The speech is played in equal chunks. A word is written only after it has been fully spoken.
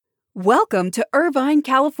Welcome to Irvine,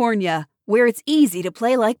 California, where it's easy to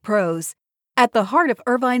play like pros. At the heart of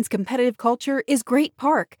Irvine's competitive culture is Great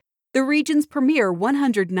Park, the region's premier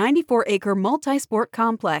 194-acre multi-sport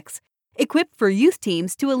complex, equipped for youth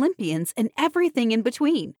teams to Olympians and everything in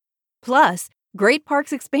between. Plus, Great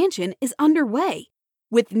Park's expansion is underway.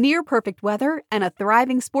 With near-perfect weather and a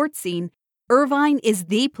thriving sports scene, Irvine is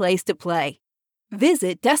the place to play.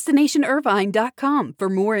 Visit DestinationIrvine.com for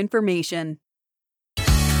more information.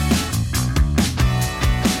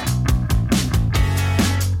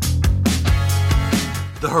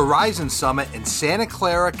 The Horizon Summit in Santa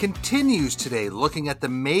Clara continues today, looking at the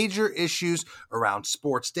major issues around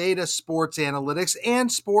sports data, sports analytics,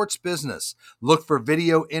 and sports business. Look for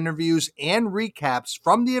video interviews and recaps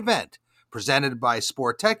from the event, presented by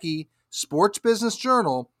Sport Techie, Sports Business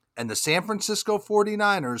Journal, and the San Francisco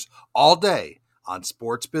 49ers all day on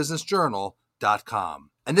sportsbusinessjournal.com.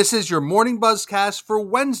 And this is your Morning Buzzcast for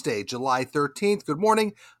Wednesday, July 13th. Good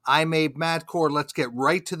morning. I'm Abe Madkour. Let's get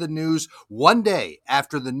right to the news. One day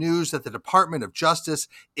after the news that the Department of Justice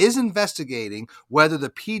is investigating whether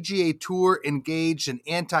the PGA Tour engaged in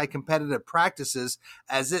anti-competitive practices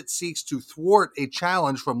as it seeks to thwart a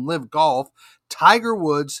challenge from LIV Golf, Tiger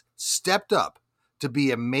Woods stepped up to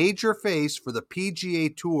be a major face for the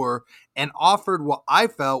PGA Tour and offered what I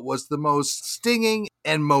felt was the most stinging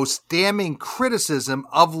and most damning criticism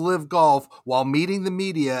of LIV Golf while meeting the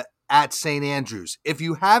media at St. Andrews. If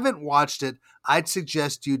you haven't watched it, I'd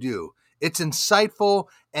suggest you do. It's insightful,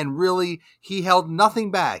 and really, he held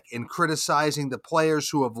nothing back in criticizing the players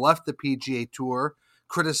who have left the PGA Tour,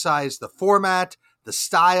 criticized the format, the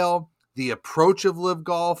style, the approach of LIV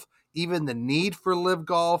Golf, even the need for LIV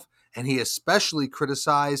Golf, and he especially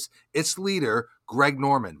criticized its leader, Greg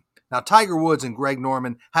Norman. Now, Tiger Woods and Greg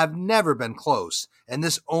Norman have never been close, and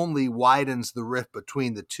this only widens the rift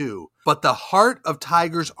between the two. But the heart of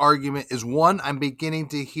Tiger's argument is one I'm beginning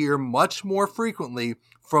to hear much more frequently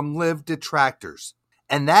from LIV detractors,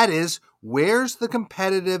 and that is, where's the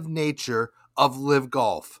competitive nature of LIV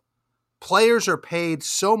Golf? Players are paid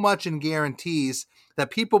so much in guarantees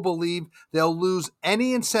that people believe they'll lose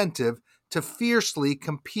any incentive to fiercely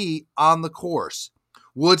compete on the course.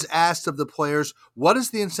 Woods asked of the players, what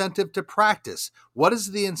is the incentive to practice? What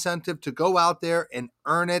is the incentive to go out there and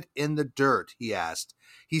earn it in the dirt? He asked.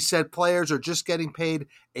 He said players are just getting paid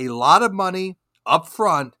a lot of money up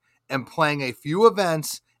front and playing a few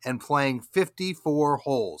events and playing 54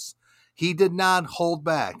 holes. He did not hold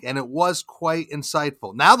back, and it was quite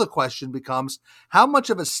insightful. Now the question becomes, how much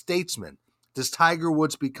of a statesman does Tiger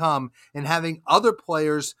Woods become in having other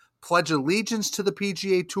players pledge allegiance to the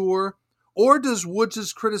PGA Tour, or does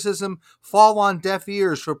Woods' criticism fall on deaf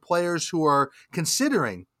ears for players who are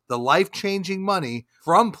considering the life-changing money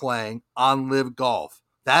from playing on LIV Golf?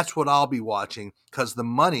 That's what I'll be watching, because the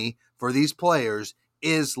money for these players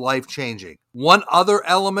is life-changing. One other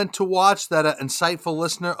element to watch that an insightful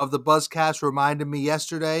listener of the Buzzcast reminded me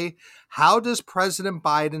yesterday: how does President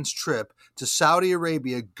Biden's trip to Saudi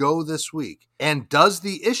Arabia go this week? And does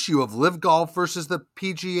the issue of LIV Golf versus the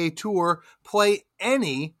PGA Tour play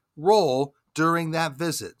any role during that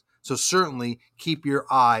visit? So certainly keep your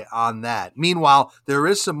eye on that. Meanwhile, there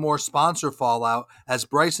is some more sponsor fallout as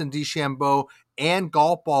Bryson DeChambeau and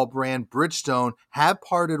golf ball brand Bridgestone have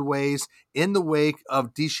parted ways in the wake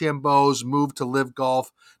of DeChambeau's move to LIV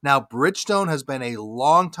Golf. Now, Bridgestone has been a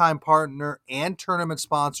longtime partner and tournament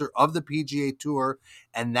sponsor of the PGA Tour,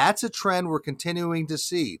 and that's a trend we're continuing to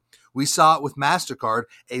see. We saw it with MasterCard,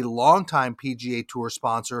 a longtime PGA Tour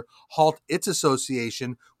sponsor, halt its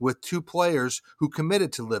association with two players who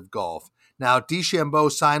committed to LIV Golf. Now, DeChambeau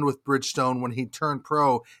signed with Bridgestone when he turned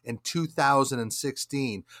pro in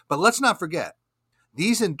 2016. But let's not forget,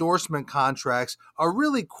 these endorsement contracts are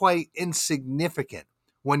really quite insignificant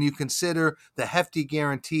when you consider the hefty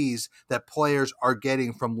guarantees that players are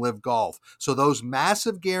getting from LIV Golf. So those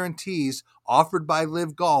massive guarantees offered by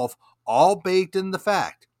LIV Golf all baked in the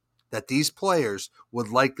fact that these players would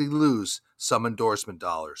likely lose some endorsement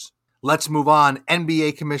dollars. Let's move on.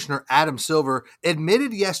 NBA Commissioner Adam Silver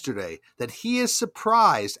admitted yesterday that he is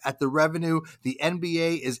surprised at the revenue the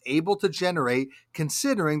NBA is able to generate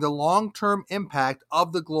considering the long-term impact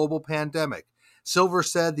of the global pandemic. Silver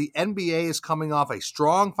said the NBA is coming off a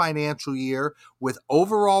strong financial year with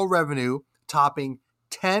overall revenue topping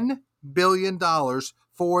 $10 billion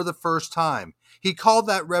for the first time. He called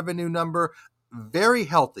that revenue number very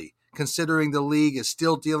healthy, considering the league is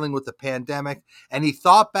still dealing with the pandemic, and he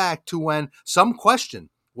thought back to when some questioned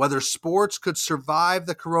whether sports could survive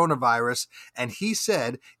the coronavirus, and he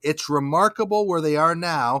said it's remarkable where they are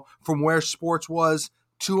now from where sports was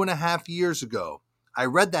 2.5 years ago. I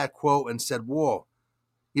read that quote and said, whoa,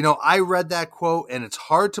 I read that quote and it's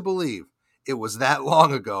hard to believe it was that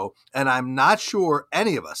long ago, and I'm not sure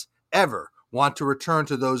any of us ever want to return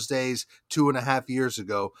to those days 2.5 years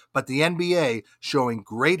ago, but the NBA showing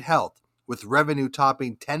great health with revenue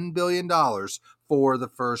topping $10 billion for the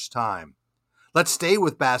first time. Let's stay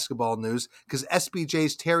with basketball news because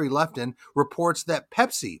SBJ's Terry Lefton reports that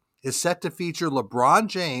Pepsi is set to feature LeBron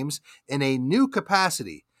James in a new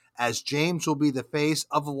capacity, as James will be the face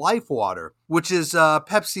of Life Water, which is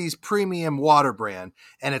Pepsi's premium water brand,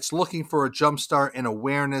 and it's looking for a jumpstart in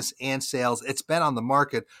awareness and sales. It's been on the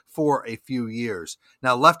market for a few years.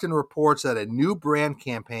 Now, Lefton reports that a new brand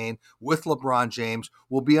campaign with LeBron James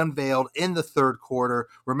will be unveiled in the third quarter.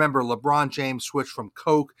 Remember, LeBron James switched from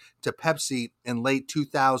Coke to Pepsi in late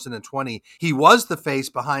 2020. He was the face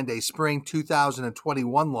behind a spring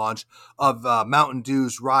 2021 launch of Mountain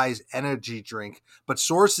Dew's Rise energy drink, but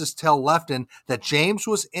sources tell Lefton that James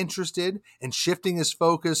was interested in shifting his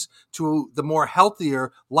focus to the more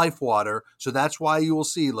healthier Life Water, so that's why you will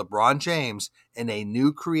see LeBron James in a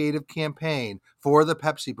new creative campaign for the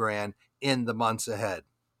Pepsi brand in the months ahead.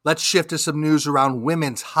 Let's shift to some news around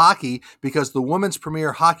women's hockey because the Women's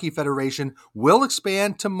Premier Hockey Federation will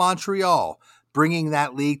expand to Montreal, bringing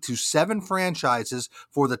that league to 7 franchises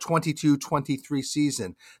for the 22-23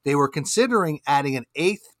 season. They were considering adding an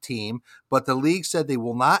 8th team, but the league said they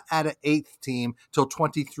will not add an 8th team till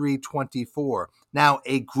 23-24. Now,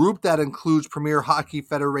 a group that includes Premier Hockey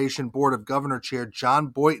Federation Board of Governor Chair John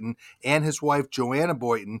Boyton and his wife Joanna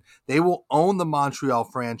Boyton, they will own the Montreal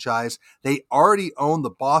franchise. They already own the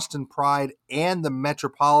Boston Pride and the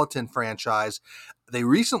Metropolitan franchise. They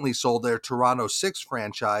recently sold their Toronto Six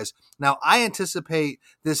franchise. Now, I anticipate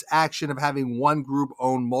this action of having one group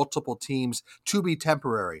own multiple teams to be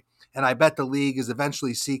temporary, and I bet the league is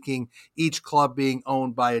eventually seeking each club being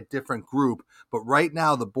owned by a different group. But right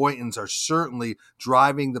now, the Boytons are certainly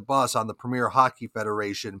driving the bus on the Premier Hockey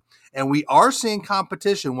Federation, and we are seeing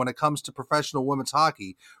competition when it comes to professional women's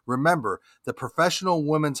hockey. Remember, the Professional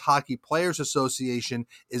Women's Hockey Players Association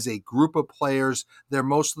is a group of players. They're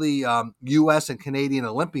mostly U.S. and Canadian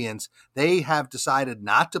Olympians. They have decided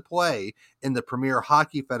not to play in the Premier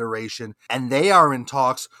Hockey Federation, and they are in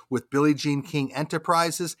talks with Billie Jean King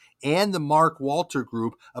Enterprises and the Mark Walter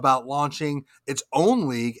Group about launching its own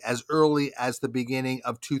league as early as the beginning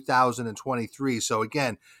of 2023. So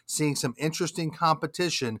again, seeing some interesting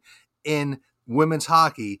competition in women's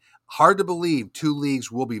hockey. Hard to believe 2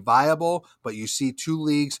 leagues will be viable, but you see 2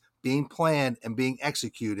 leagues being planned and being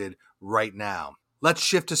executed right now. Let's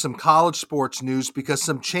shift to some college sports news because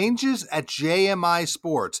some changes at JMI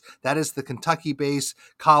Sports, that is the Kentucky-based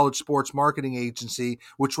college sports marketing agency,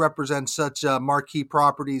 which represents such marquee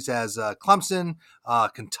properties as Clemson,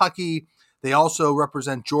 Kentucky. They also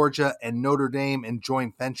represent Georgia and Notre Dame in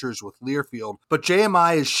joint ventures with Learfield. But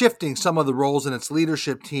JMI is shifting some of the roles in its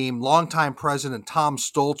leadership team. Longtime president Tom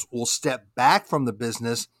Stoltz will step back from the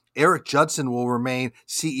business. Eric Judson will remain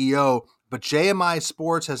CEO. But JMI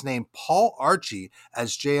Sports has named Paul Archie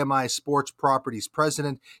as JMI Sports Properties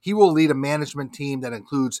president. He will lead a management team that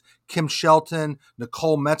includes Kim Shelton,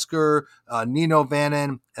 Nicole Metzger, Nino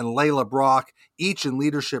Vannon, and Layla Brock, each in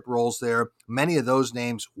leadership roles there. Many of those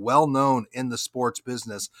names well known in the sports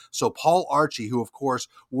business. So Paul Archie, who of course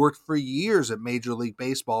worked for years at Major League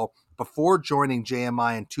Baseball before joining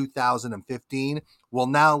JMI in 2015, will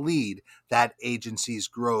now lead that agency's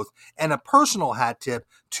growth. And a personal hat tip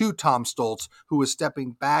to Tom Stoltz, who is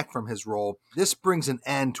stepping back from his role. This brings an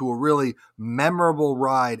end to a really memorable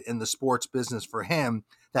ride in the sports business for him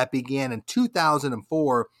that began in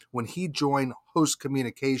 2004 when he joined Host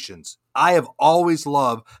Communications. I have always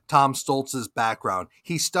loved Tom Stoltz's background.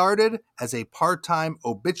 He started as a part-time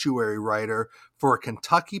obituary writer for a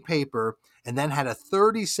Kentucky paper and then had a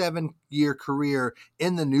 37-year career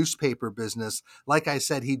in the newspaper business. Like I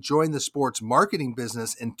said, he joined the sports marketing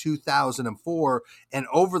business in 2004, and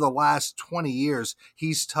over the last 20 years,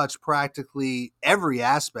 he's touched practically every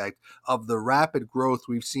aspect of the rapid growth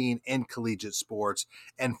we've seen in collegiate sports,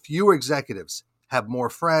 and few executives have more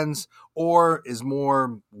friends or is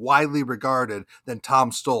more widely regarded than Tom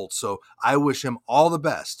Stoltz. So I wish him all the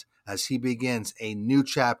best as he begins a new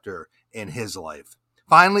chapter in his life.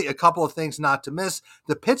 Finally, a couple of things not to miss.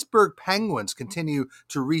 The Pittsburgh Penguins continue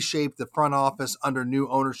to reshape the front office under new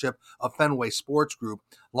ownership of Fenway Sports Group.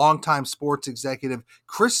 Longtime sports executive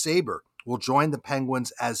Chris Saber will join the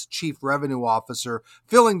Penguins as Chief Revenue Officer,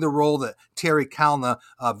 filling the role that Terry Kalna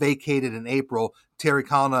vacated in April. Terry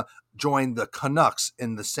Kalna joined the Canucks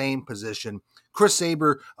in the same position. Chris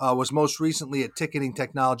Saber was most recently at ticketing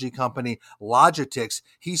technology company Logitix.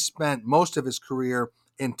 He spent most of his career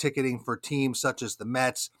in ticketing for teams such as the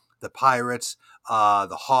Mets, the Pirates,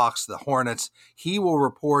 the Hawks, the Hornets. He will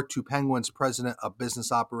report to Penguins President of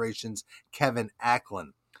Business Operations, Kevin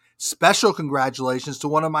Acklin. Special congratulations to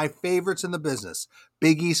one of my favorites in the business,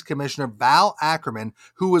 Big East Commissioner Val Ackerman,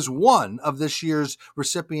 who was one of this year's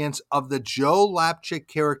recipients of the Joe Lapchick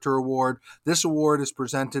Character Award. This award is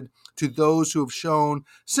presented to those who have shown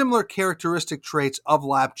similar characteristic traits of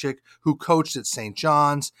Lapchick, who coached at St.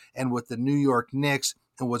 John's and with the New York Knicks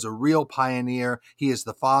and was a real pioneer. He is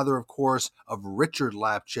the father, of course, of Richard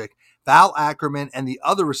Lapchick. Val Ackerman and the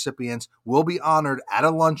other recipients will be honored at a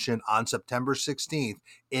luncheon on September 16th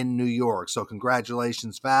in New York. So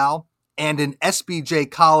congratulations, Val. And in SBJ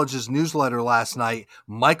College's newsletter last night,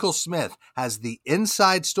 Michael Smith has the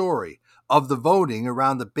inside story of the voting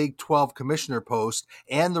around the Big 12 commissioner post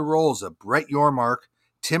and the roles of Brett Yormark,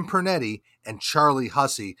 Tim Pernetti, and Charlie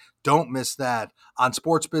Hussey. Don't miss that. On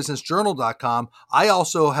sportsbusinessjournal.com, I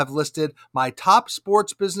also have listed my top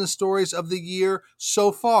sports business stories of the year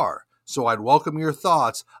so far. So I'd welcome your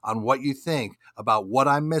thoughts on what you think about what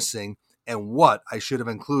I'm missing and what I should have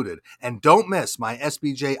included. And don't miss my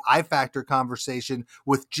SBJ iFactor conversation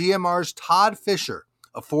with GMR's Todd Fisher,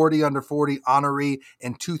 a 40 under 40 honoree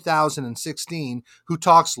in 2016, who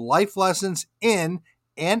talks life lessons in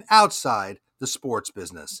and outside the sports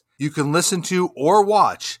business. You can listen to or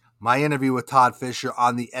watch my interview with Todd Fisher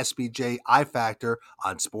on the SBJ iFactor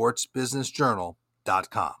on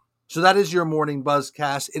sportsbusinessjournal.com. So that is your morning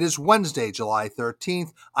buzzcast. It is Wednesday, July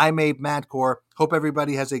 13th. I'm Abe Madkour. Hope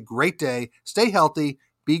everybody has a great day. Stay healthy.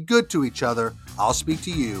 Be good to each other. I'll speak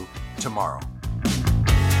to you tomorrow.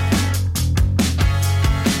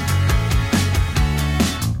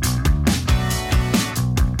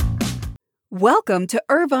 Welcome to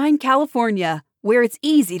Irvine, California, where it's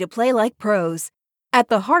easy to play like pros. At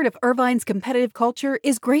the heart of Irvine's competitive culture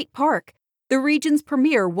is Great Park, the region's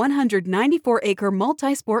premier 194-acre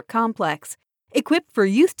multi-sport complex, equipped for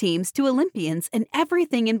youth teams to Olympians and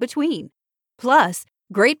everything in between. Plus,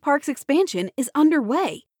 Great Park's expansion is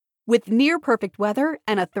underway. With near-perfect weather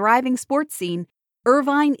and a thriving sports scene,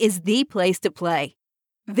 Irvine is the place to play.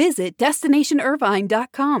 Visit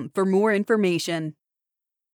DestinationIrvine.com for more information.